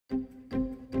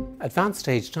Advanced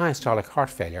stage diastolic heart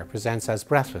failure presents as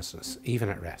breathlessness, even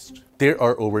at rest. There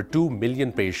are over 2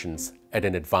 million patients at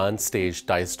an advanced stage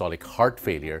diastolic heart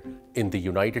failure in the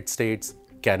United States,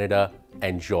 Canada,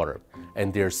 and Europe,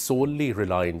 and they're solely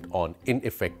reliant on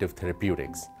ineffective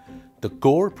therapeutics. The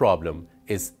core problem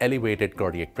is elevated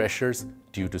cardiac pressures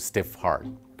due to stiff heart.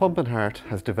 Pumpinheart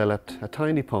has developed a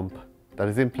tiny pump that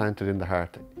is implanted in the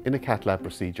heart in a cath lab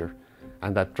procedure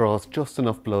and that draws just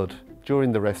enough blood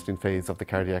during the resting phase of the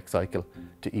cardiac cycle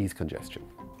to ease congestion,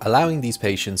 allowing these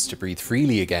patients to breathe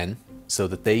freely again so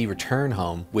that they return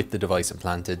home with the device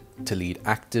implanted to lead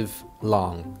active,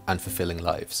 long and fulfilling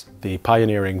lives. The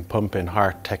pioneering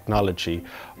Pumpinheart technology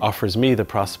offers me the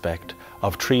prospect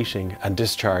of treating and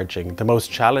discharging the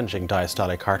most challenging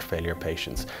diastolic heart failure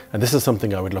patients, and this is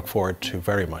something I would look forward to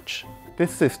very much.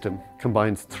 This system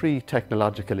combines 3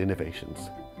 technological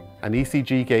innovations: an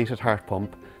ECG-gated heart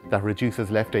pump that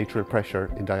reduces left atrial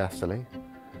pressure in diastole,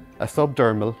 a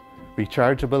subdermal,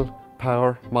 rechargeable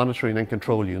power monitoring and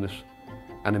control unit,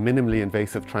 and a minimally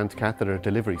invasive transcatheter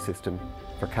delivery system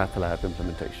for cath lab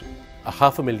implementation. A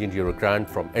 €500,000 grant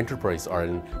from Enterprise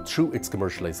Ireland through its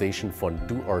commercialization fund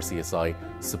to RCSI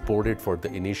supported for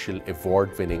the initial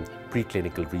award-winning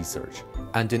preclinical research.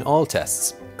 And in all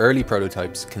tests, early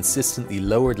prototypes consistently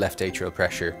lowered left atrial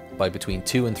pressure by between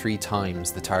 2 and 3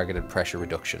 times the targeted pressure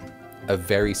reduction, a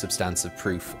very substantive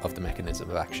proof of the mechanism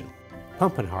of action.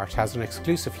 Pumpinheart has an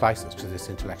exclusive license to this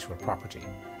intellectual property,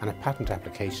 and a patent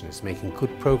application is making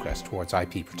good progress towards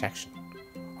IP protection.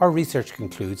 Our research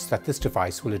concludes that this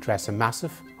device will address a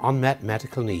massive, unmet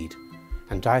medical need,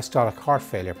 and diastolic heart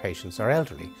failure patients are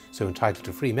elderly, so entitled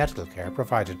to free medical care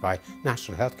provided by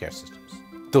national healthcare systems.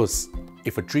 Thus,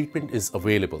 if a treatment is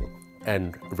available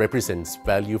and represents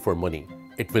value for money,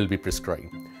 it will be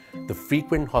prescribed. The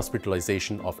frequent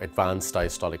hospitalization of advanced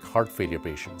diastolic heart failure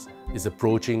patients is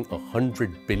approaching a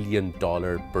 $100 billion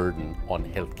burden on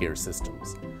healthcare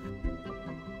systems.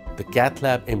 The cath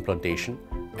lab implantation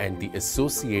and the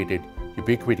associated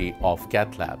ubiquity of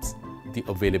cath labs, the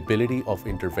availability of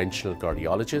interventional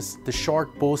cardiologists, the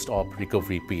short post-op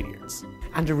recovery periods,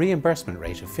 and a reimbursement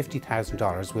rate of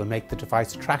 $50,000 will make the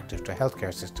device attractive to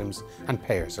healthcare systems and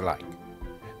payers alike.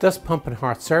 Thus,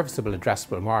 Pumpinheart's serviceable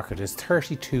addressable market is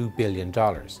 $32 billion.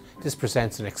 This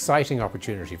presents an exciting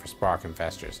opportunity for Spark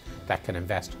investors that can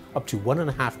invest up to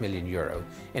 €1.5 million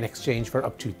in exchange for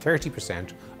up to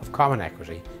 30% of common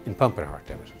equity in Pumpinheart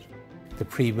Limited. The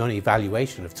pre-money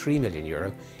valuation of €3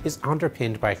 million is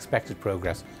underpinned by expected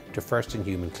progress to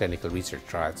first-in-human clinical research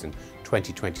trials in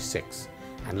 2026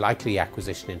 and likely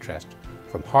acquisition interest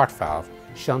from heart valve,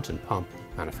 shunt and pump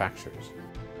manufacturers.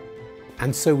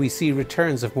 And so we see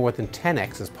returns of more than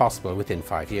 10x as possible within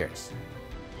 5 years.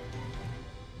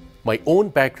 My own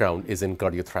background is in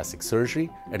cardiothoracic surgery,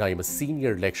 and I am a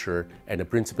senior lecturer and a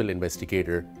principal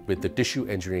investigator with the Tissue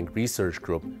Engineering Research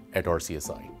Group at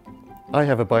RCSI. I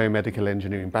have a biomedical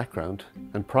engineering background,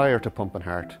 and prior to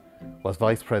Pumpinheart was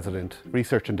Vice President,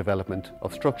 Research and Development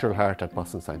of Structural Heart at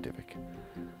Boston Scientific.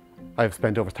 I have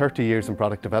spent over 30 years in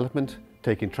product development,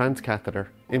 taking transcatheter,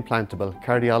 implantable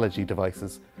cardiology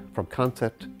devices from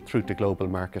concept through to global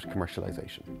market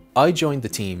commercialization. I joined the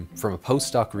team from a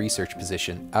postdoc research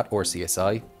position at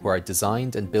RCSI, where I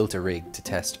designed and built a rig to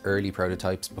test early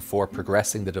prototypes before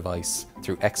progressing the device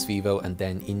through ex vivo and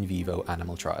then in vivo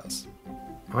animal trials.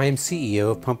 I am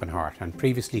CEO of Pumpinheart and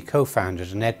previously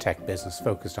co-founded an edtech business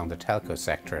focused on the telco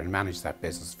sector and managed that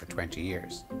business for 20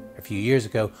 years. A few years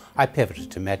ago, I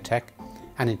pivoted to medtech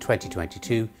and in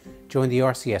 2022 joined the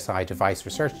RCSI device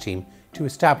research team to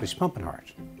establish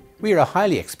Pumpinheart. We are a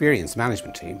highly experienced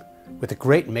management team with a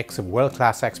great mix of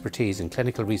world-class expertise in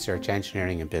clinical research,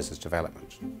 engineering and business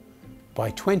development.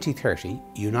 By 2030,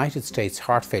 United States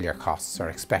heart failure costs are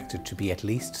expected to be at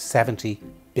least $70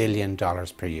 billion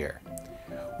per year,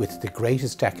 with the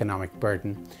greatest economic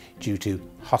burden due to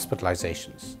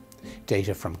hospitalizations.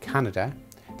 Data from Canada,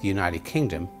 the United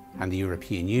Kingdom and the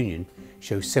European Union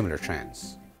show similar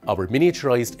trends. Our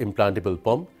miniaturized implantable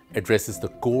pump addresses the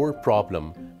core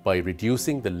problem by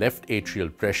reducing the left atrial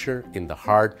pressure in the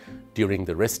heart during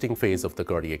the resting phase of the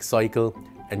cardiac cycle,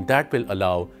 and that will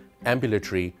allow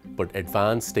ambulatory but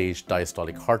advanced stage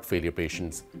diastolic heart failure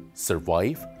patients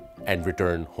survive and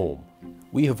return home.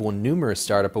 We have won numerous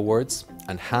startup awards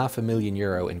and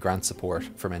 €500,000 in grant support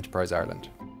from Enterprise Ireland.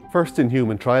 First in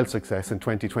human trial success in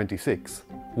 2026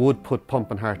 would put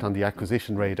Pumpinheart on the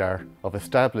acquisition radar of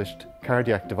established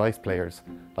cardiac device players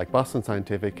like Boston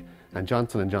Scientific and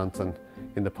Johnson & Johnson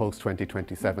in the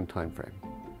post-2027 timeframe.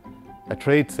 A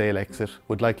trade sale exit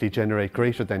would likely generate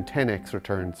greater than 10x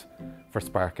returns for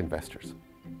Spark investors.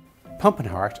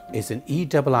 Pumpinheart is an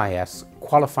EIIS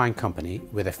qualifying company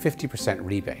with a 50%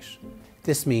 rebate.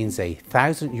 This means a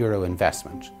 €1,000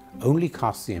 investment only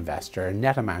costs the investor a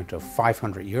net amount of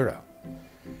 €500.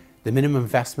 The minimum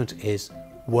investment is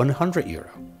 €100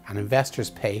 and investors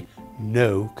pay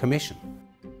no commission.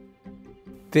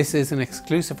 This is an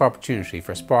exclusive opportunity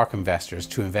for Spark investors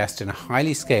to invest in a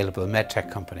highly scalable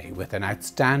medtech company with an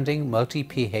outstanding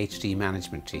multi-PhD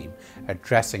management team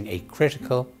addressing a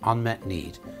critical unmet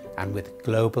need and with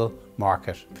global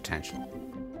market potential.